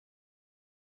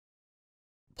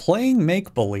Playing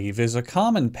make-believe is a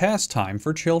common pastime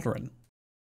for children.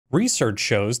 Research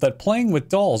shows that playing with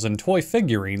dolls and toy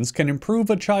figurines can improve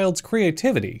a child's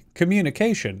creativity,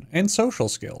 communication, and social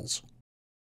skills.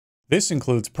 This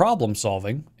includes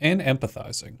problem-solving and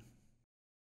empathizing.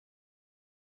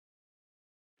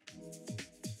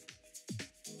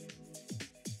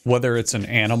 Whether it's an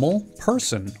animal,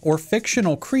 person, or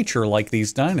fictional creature like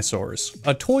these dinosaurs,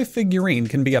 a toy figurine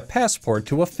can be a passport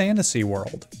to a fantasy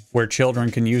world, where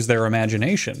children can use their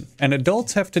imagination, and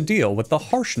adults have to deal with the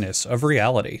harshness of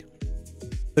reality.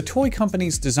 The toy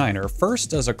company's designer first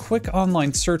does a quick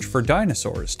online search for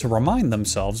dinosaurs to remind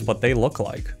themselves what they look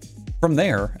like. From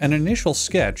there, an initial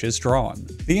sketch is drawn.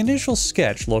 The initial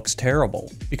sketch looks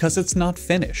terrible, because it's not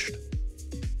finished.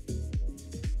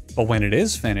 But when it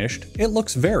is finished, it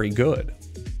looks very good.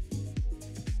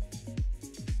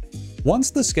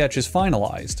 Once the sketch is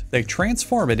finalized, they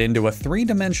transform it into a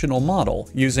three-dimensional model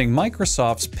using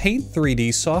Microsoft's Paint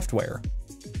 3D software.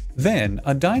 Then,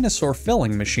 a dinosaur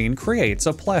filling machine creates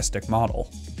a plastic model.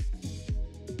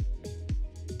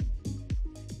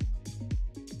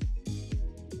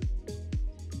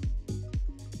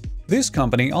 This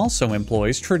company also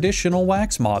employs traditional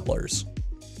wax modelers.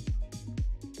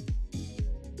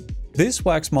 This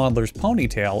wax modeler's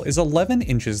ponytail is 11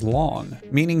 inches long,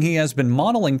 meaning he has been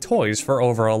modeling toys for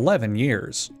over 11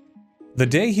 years. The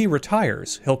day he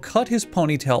retires, he'll cut his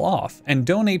ponytail off and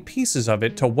donate pieces of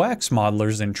it to wax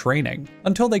modelers in training,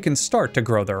 until they can start to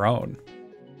grow their own.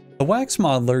 The wax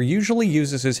modeler usually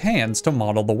uses his hands to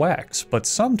model the wax, but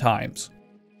sometimes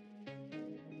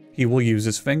he will use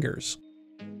his fingers.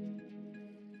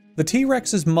 The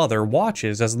T-Rex's mother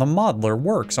watches as the modeler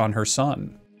works on her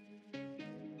son.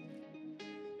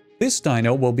 This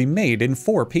dino will be made in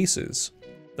 4 pieces: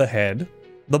 the head,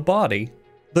 the body,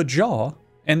 the jaw,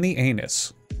 and the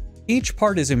anus. Each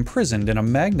part is imprisoned in a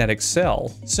magnetic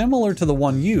cell, similar to the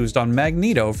one used on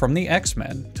Magneto from the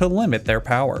X-Men to limit their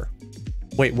power.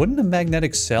 Wait, wouldn't a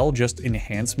magnetic cell just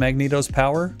enhance Magneto's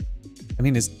power? I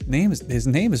mean, his name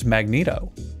is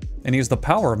Magneto, and he has the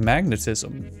power of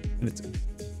magnetism. And it's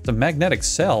a magnetic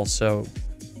cell, so...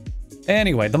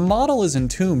 Anyway, the model is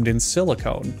entombed in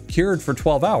silicone, cured for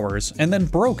 12 hours, and then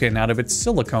broken out of its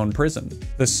silicone prison.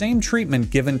 The same treatment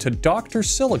given to Dr.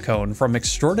 Silicone from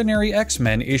Extraordinary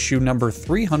X-Men issue number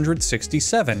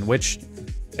 367, which...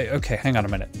 Okay, hang on a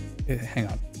minute. Hang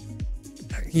on.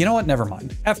 You know what? Never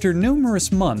mind. After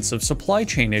numerous months of supply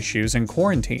chain issues and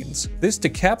quarantines, this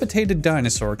decapitated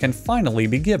dinosaur can finally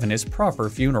be given his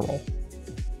proper funeral.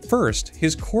 First,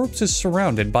 his corpse is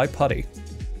surrounded by putty.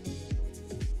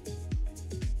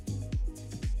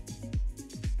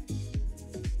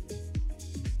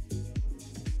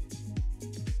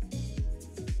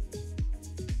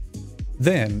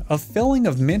 Then, a filling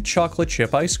of mint chocolate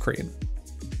chip ice cream.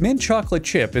 Mint chocolate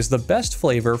chip is the best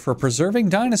flavor for preserving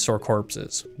dinosaur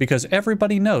corpses, because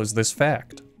everybody knows this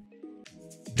fact.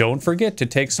 Don't forget to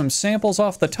take some samples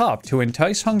off the top to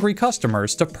entice hungry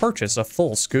customers to purchase a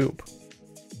full scoop.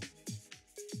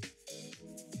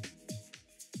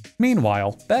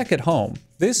 Meanwhile, back at home,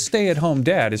 this stay-at-home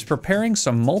dad is preparing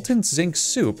some molten zinc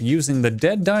soup using the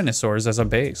dead dinosaurs as a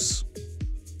base.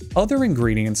 Other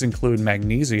ingredients include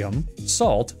magnesium,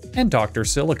 salt, and Dr.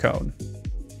 Silicone.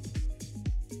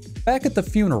 Back at the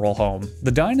funeral home,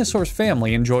 the dinosaur's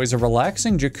family enjoys a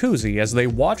relaxing jacuzzi as they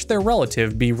watch their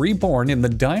relative be reborn in the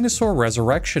dinosaur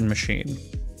resurrection machine.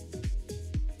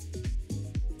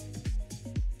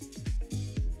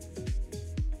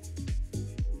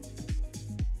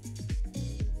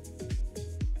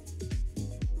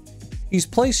 He's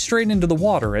placed straight into the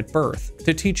water at birth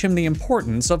to teach him the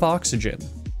importance of oxygen.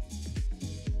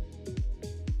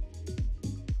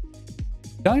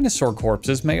 Dinosaur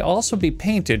corpses may also be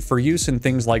painted for use in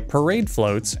things like parade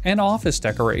floats and office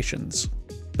decorations.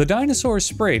 The dinosaur is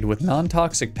sprayed with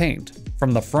non-toxic paint,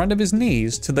 from the front of his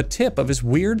knees to the tip of his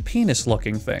weird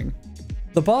penis-looking thing.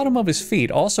 The bottom of his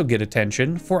feet also get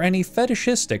attention for any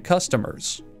fetishistic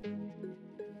customers.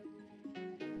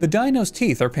 The dino's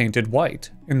teeth are painted white,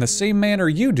 in the same manner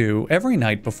you do every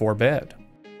night before bed.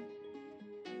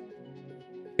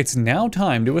 It's now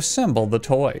time to assemble the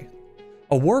toy.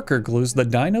 A worker glues the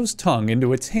dino's tongue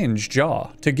into its hinged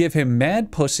jaw to give him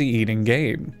mad pussy-eating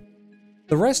game.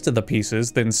 The rest of the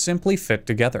pieces then simply fit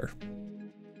together.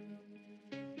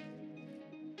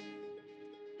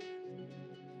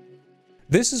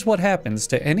 This is what happens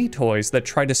to any toys that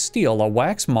try to steal a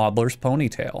wax modeler's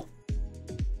ponytail.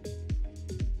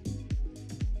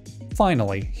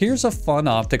 Finally, here's a fun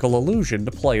optical illusion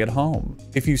to play at home.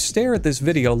 If you stare at this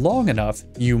video long enough,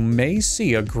 you may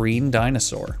see a green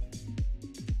dinosaur.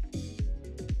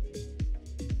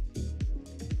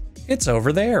 It's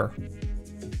over there.